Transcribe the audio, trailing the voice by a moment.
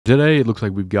Today, it looks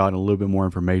like we've gotten a little bit more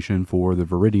information for the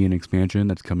Viridian expansion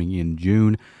that's coming in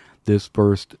June. This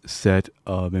first set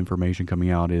of information coming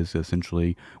out is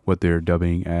essentially what they're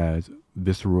dubbing as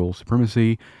Visceral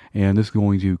Supremacy, and this is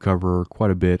going to cover quite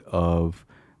a bit of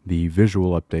the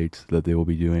visual updates that they will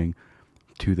be doing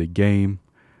to the game.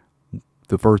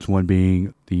 The first one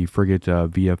being the frigate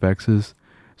VFXs.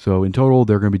 So in total,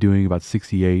 they're going to be doing about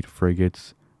 68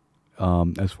 frigates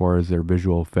as far as their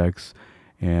visual effects,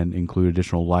 and include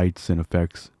additional lights and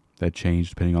effects that change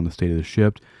depending on the state of the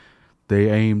ship. They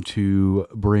aim to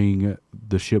bring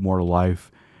the ship more to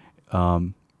life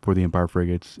for the Empire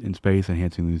frigates in space,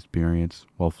 enhancing the experience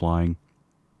while flying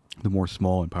the more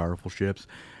small and powerful ships.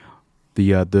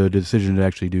 The decision to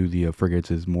actually do the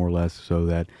frigates is more or less so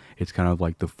that it's kind of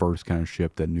like the first kind of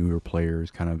ship that newer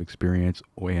players kind of experience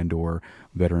and or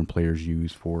veteran players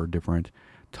use for different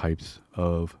types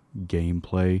of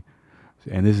gameplay.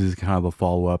 And this is kind of a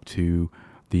follow-up to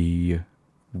the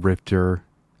Rifter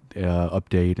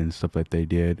update and stuff that they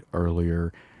did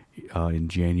earlier in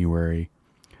January.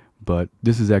 But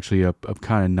this is actually a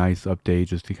kind of nice update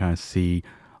just to kind of see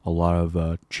a lot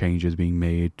of changes being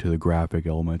made to the graphic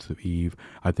elements of Eve.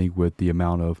 I think with the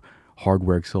amount of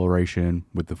hardware acceleration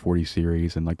with the 40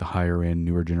 series and like the higher end,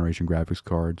 newer generation graphics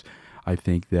cards, I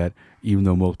think that even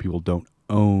though most people don't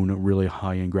own really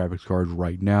high-end graphics cards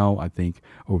right now, I think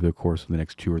over the course of the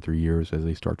next 2 or 3 years, as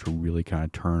they start to really kind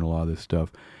of turn a lot of this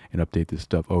stuff and update this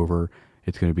stuff over,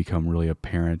 it's going to become really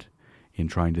apparent in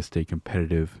trying to stay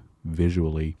competitive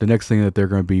visually. The next thing that they're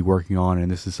going to be working on, and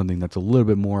this is something that's a little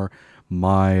bit more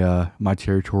my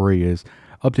territory, is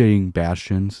updating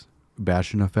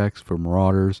bastion effects for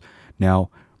Marauders.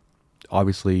 Now,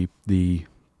 obviously, the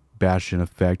bastion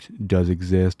effect does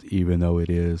exist, even though it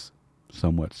is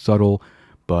somewhat subtle,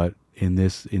 but in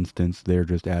this instance they're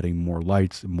just adding more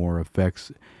lights, more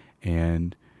effects,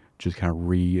 and just kind of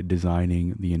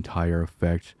redesigning the entire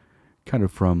effect kind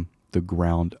of from the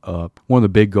ground up. One of the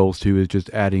big goals too is just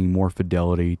adding more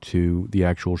fidelity to the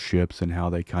actual ships and how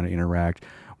they kind of interact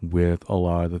with a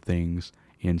lot of the things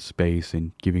in space,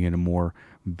 and giving it a more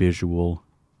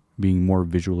being more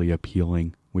visually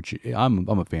appealing, which I'm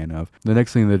a fan of. The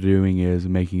next thing they're doing is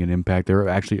making an impact. They're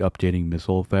actually updating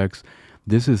missile effects.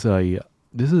 This is an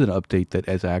update that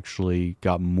has actually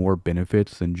got more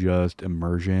benefits than just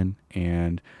immersion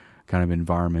and kind of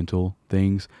environmental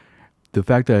things. The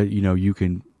fact that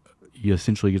you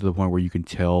essentially get to the point where you can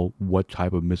tell what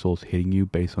type of missile is hitting you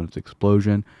based on its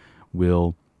explosion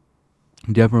will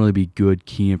definitely be good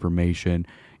key information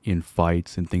in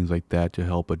fights and things like that to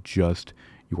help adjust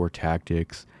your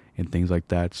tactics and things like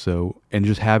that. So, and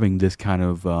just having this kind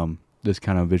of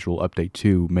visual update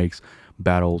too makes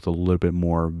battles a little bit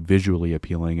more visually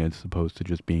appealing, as opposed to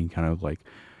just being kind of like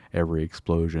every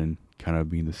explosion kind of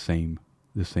being the same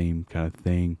kind of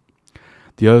thing.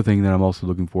 The other thing that I'm also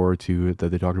looking forward to that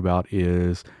they talked about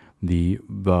is the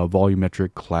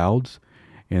volumetric clouds,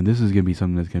 and this is going to be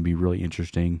something that's going to be really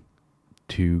interesting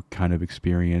to kind of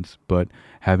experience. But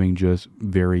having just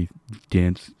very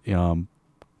dense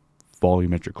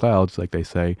volumetric clouds, like they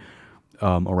say,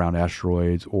 around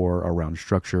asteroids or around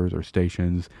structures or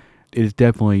stations, it is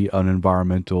definitely an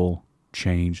environmental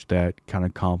change that kind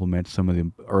of complements some of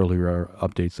the earlier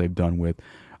updates they've done with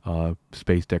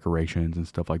space decorations and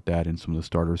stuff like that in some of the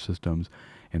starter systems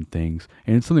and things.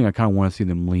 And it's something I kind of want to see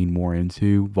them lean more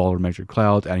into, volumetric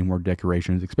clouds, adding more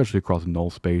decorations, especially across null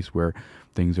space where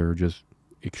things are just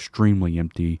extremely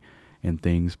empty and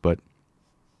things. But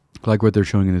like what they're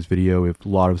showing in this video, if a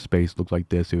lot of space looked like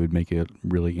this, it would make it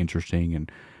really interesting,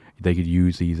 and they could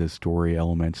use these as story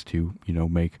elements to,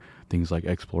 make things like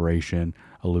exploration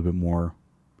a little bit more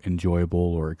enjoyable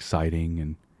or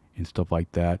exciting and stuff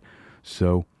like that.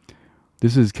 So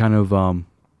this is kind of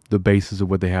the basis of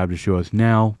what they have to show us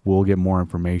now. We'll get more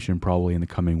information probably in the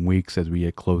coming weeks as we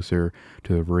get closer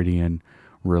to the Viridian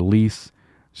release.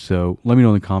 So let me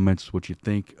know in the comments what you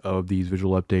think of these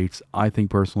visual updates. I think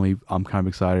personally, I'm kind of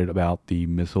excited about the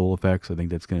missile effects. I think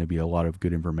that's going to be a lot of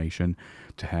good information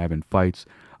to have in fights.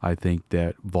 I think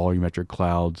that volumetric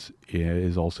clouds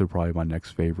is also probably my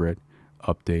next favorite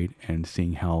update, and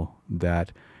seeing how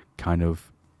that kind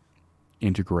of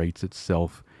integrates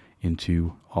itself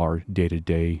into our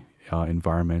day-to-day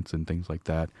environments and things like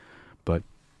that. But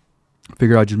I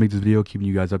figured I'd just make this video keeping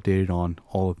you guys updated on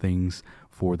all the things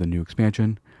for the new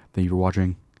expansion. Thank you for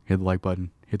watching. Hit the like button,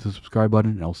 hit the subscribe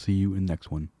button, and I'll see you in the next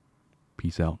one.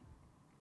 Peace out.